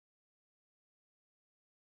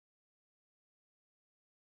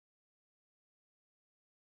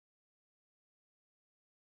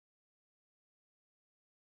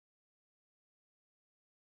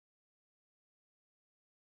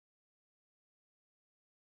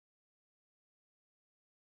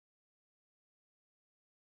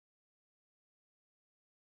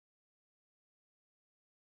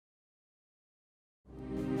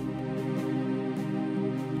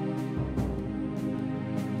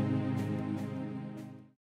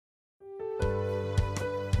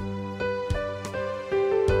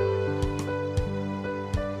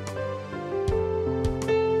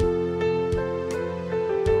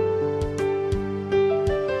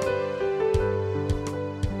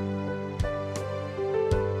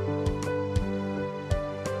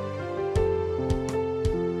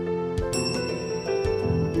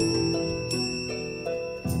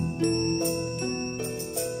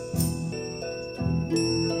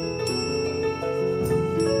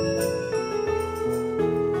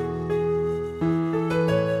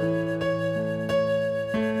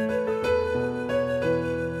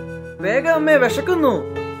അമ്മേ വിശക്കുന്നു.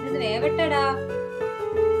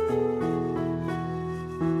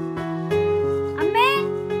 അമ്മേ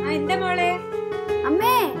എന്താ മോളെ?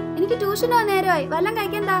 അമ്മേ എനിക്ക് ട്യൂഷനോ നേരമായി, വല്ലം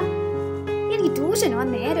കഴിക്കണ്ട. എനിക്ക് ട്യൂഷനോ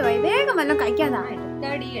നേരമായി, വേഗം വല്ലം കഴിക്കാതാ.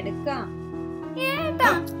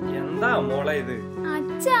 എന്താ മോളെ ഇത്?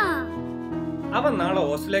 അച്ഛാ അവൻ നാളെ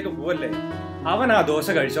ഹോസ്റ്റലിലേക്ക് പോവല്ലേ, അവൻ ആ ദോശ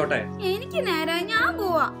കഴിച്ചോട്ടെ. എനിക്ക് നേരായി, ഞാൻ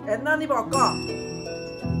പോവാ. എന്നാ നീ പൊക്കോ.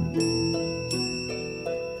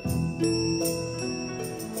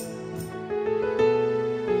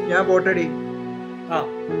 ഞാൻ പോട്ടടി. ആ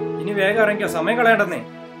ഇനി വേഗം ഇറങ്ങിയോ, സമയം കളയണ്ടെന്നേ.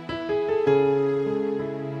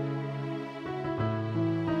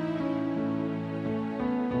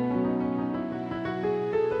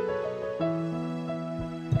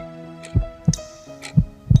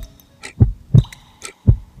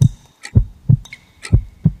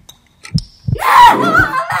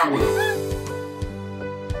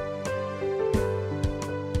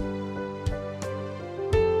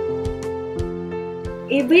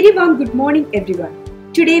 A very warm good morning everyone.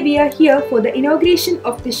 Today we are here for the inauguration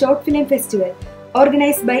of the Short Film Festival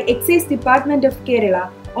organized by Excise Department of Kerala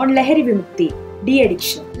on Vimukthi,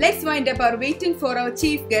 De-Addiction. Let's wind up our waiting for our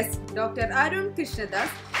chief guest, Dr. Arun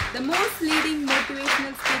Krishnadas, the most leading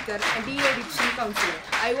motivational speaker and de-addiction counselor.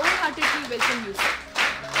 I wholeheartedly welcome you, sir.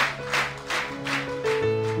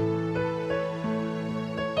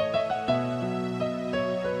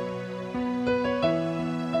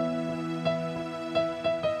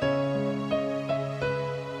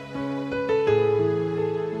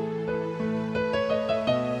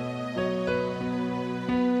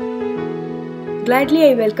 Gladly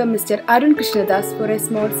I welcome Mr. Arun Krishnadas for a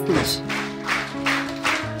small speech.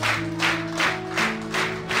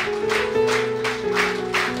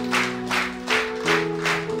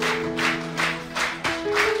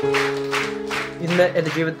 ഇന്ന്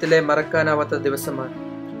എൻ്റെ ജീവിതത്തിലെ മറക്കാനാവാത്ത ദിവസമാണ്.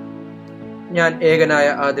 ഞാൻ ഏകനായ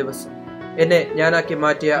ആ ദിവസം, എന്നെ ഞാനാക്കി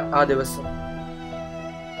മാറ്റിയ ആ ദിവസം.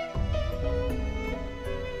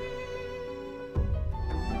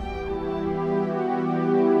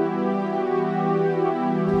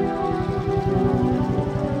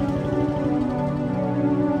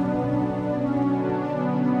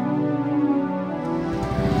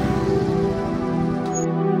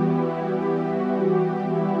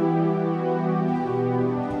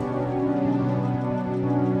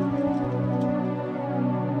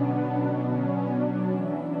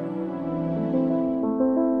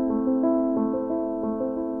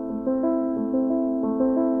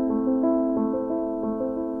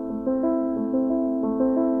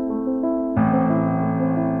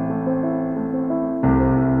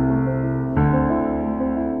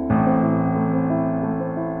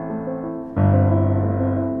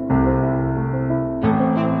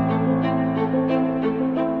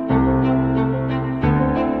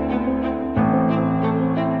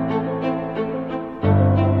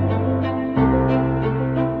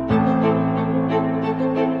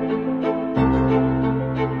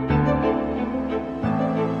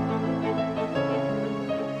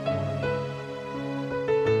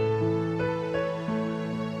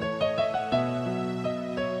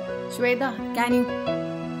 Shweta, can you?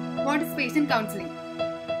 What is patient counseling?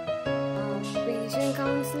 Patient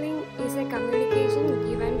counseling is a communication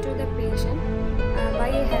given to the patient by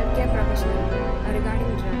a healthcare professional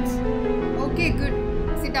regarding drugs. Okay, good.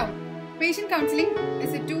 Sit down. Patient counseling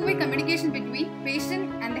is a two-way communication between patient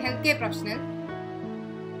and the healthcare professional.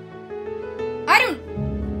 Arun!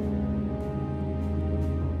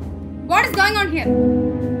 What is going on here?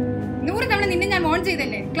 100 തവണ നിന്നെ ഞാൻ warn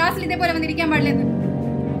ചെയ്തല്ലേ ക്ലാസ്സിൽ ഇതേപോലെ വന്നിരിക്കാൻ പാടില്ലെന്ന്.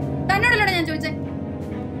 തന്നോടല്ലോടെ ഞാൻ ചോദിച്ചേ.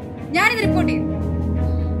 ഞാനിത് റിപ്പോർട്ട് ചെയ്തു.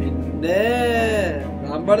 പിന്നെ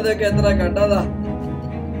നമ്മളതൊക്കെ എത്ര കണ്ടതാ.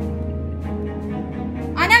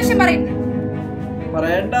 അനാവശ്യം പറയുന്നു.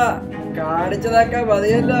 പറയണ്ട, കാണിച്ചതൊക്കെ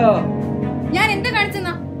മതിയല്ലോ. ഞാൻ എന്ത്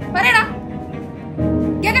കാണിച്ചെന്നാ പറയടാ.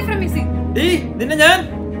 Get it from me, see. നിന്നെ ഞാൻ.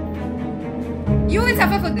 You will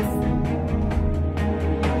suffer for this.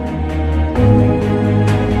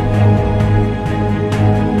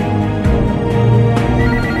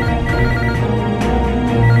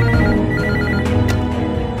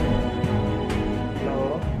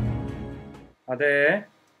 അതെ,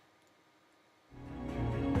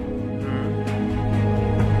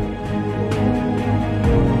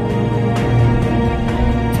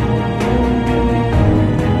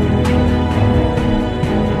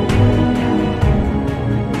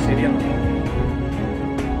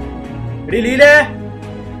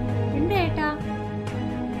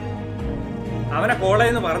 അവനെ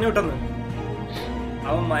കോളേജിന്ന് പറഞ്ഞു വിട്ടെന്ന്.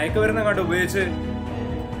 അവൻ മയക്കുമരുന്ന് കണ്ട് ഉപയോഗിച്ച്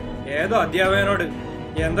ഏതോ അധ്യാപകനോട്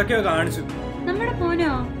എന്തൊക്കെയോ കാണിച്ചു. നമ്മുടെ മോനോ?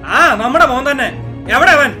 ആ, നമ്മുടെ മോൻ തന്നെ.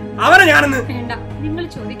 എവിടെ അവൻ? അവനെ ഞാനെന്ന്. വേണ്ട, നിങ്ങൾ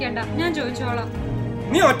ചോദിക്കണ്ട, ഞാൻ ചോദിച്ചോളാം.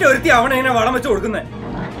 നീ ഒറ്റ ഒരുത്തി അവനെ എങ്ങനെ വളം വെച്ച് കൊടുക്കുന്നേ?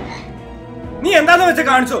 നീ എന്താന്ന് വെച്ച്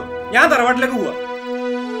കാണിച്ചോ, ഞാൻ തറവാട്ടിലേക്ക് പോവാ.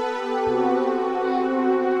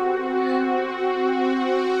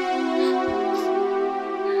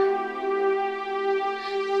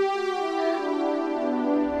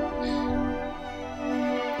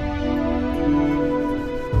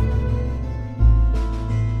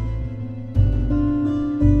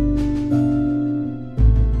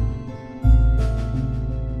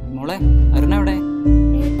 മോളെ, അരുണ എവിടെ?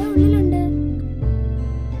 ഏട്ടാ ഉള്ളിലുണ്ട്.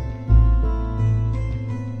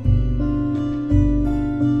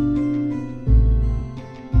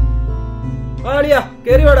 ആളിയാ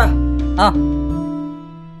കേറി വാടാ. ആ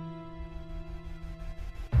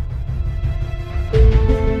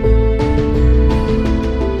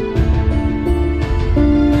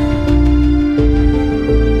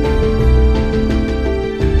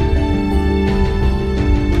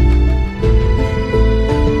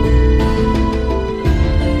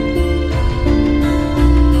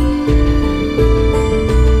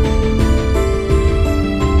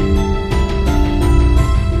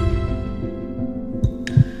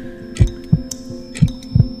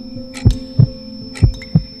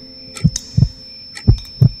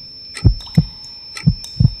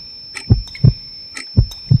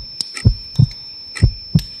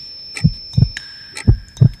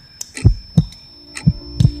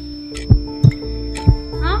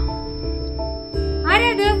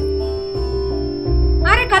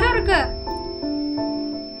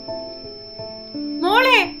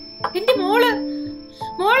മോളെ, എന്റെ മോള്,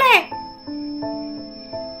 മോളെ.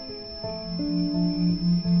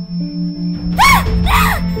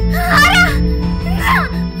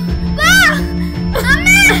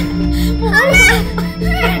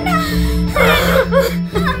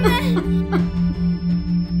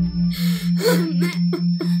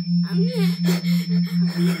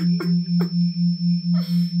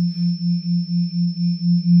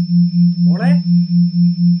 മോളെ,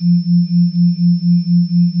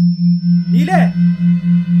 നീലേ,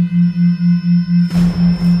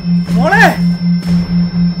 മോളെ,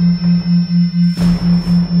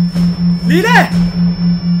 നീലേ,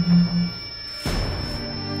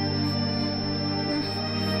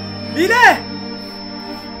 നീലേ.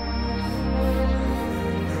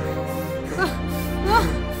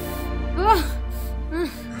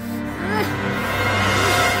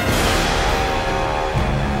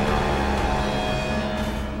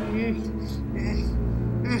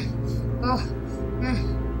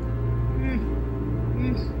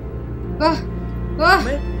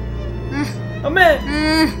 അമ്മേ,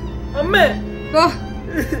 അമ്മേ.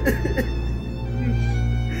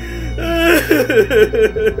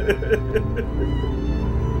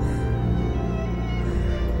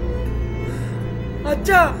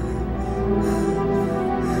 അച്ഛാ,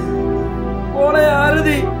 മോളെ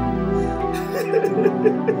ആരതി.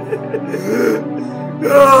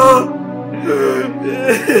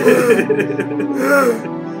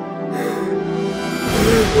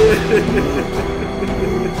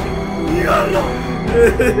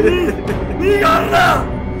 നീ കാരണം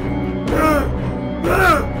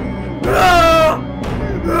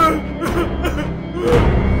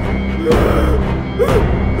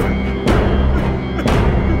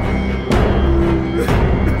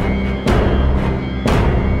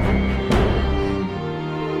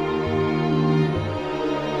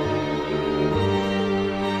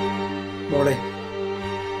മോളെ,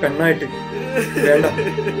 പെണ്ണായിട്ട് വേണ്ട,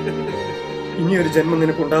 ഇനിയൊരു ജന്മം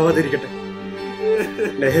നിനക്കുണ്ടാവാതിരിക്കട്ടെ.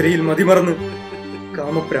 ലഹരിയിൽ മതിമറന്ന്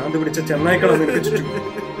കാമപ്രാന്ത് പിടിച്ച ചെന്നായ്ക്കളാ നിനക്ക് ചുറ്റും.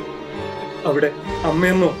 അവിടെ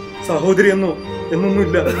അമ്മയെന്നോ സഹോദരിയെന്നോ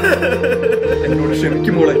എന്നൊന്നുമില്ല. എന്നോട്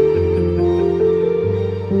ക്ഷമിക്കും മോളെ.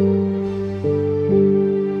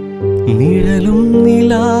 നിഴലും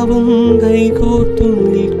നിലാവും കൈകോർത്തു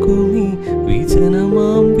നിൽക്കുമീ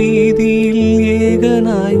വിജനമാം വീതിയിൽ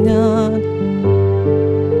ഏകനായി ഞാൻ.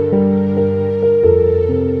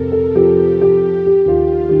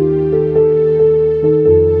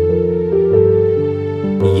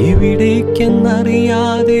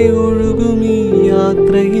 എവിടേക്കെന്നറിയാതെ ഒഴുകുമീ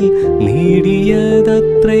യാത്രയിൽ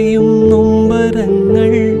നേടിയതത്രയും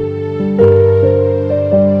നൊമ്പരങ്ങൾ.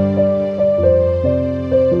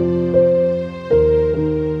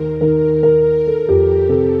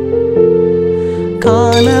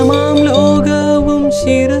 കാലമാം ലോകവും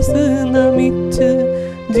ശിരസ് നമിച്ച്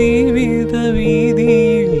ജീവിത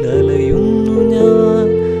വീതിയിൽ അലയുന്നു ഞാൻ,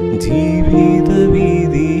 ജീവിത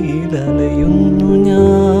വീതിയിൽ അലയുന്നു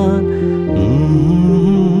ഞാൻ.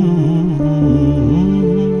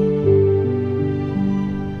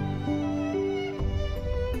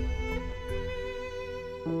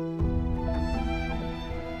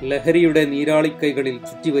 ലഹരിയുടെ നീരാളിക്കൈകളിൽ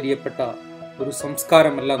ചുറ്റിവരിയപ്പെട്ട ഒരു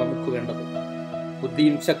സംസ്കാരമല്ല നമുക്ക് വേണ്ടത്.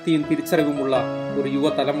 ബുദ്ധിയും ശക്തിയും തിരിച്ചറിവുമുള്ള ഒരു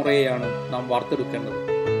യുവതലമുറയെയാണ് നാം വാർത്തെടുക്കേണ്ടത്.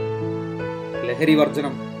 ലഹരി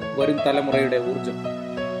വർജനം വരും തലമുറയുടെ ഊർജം.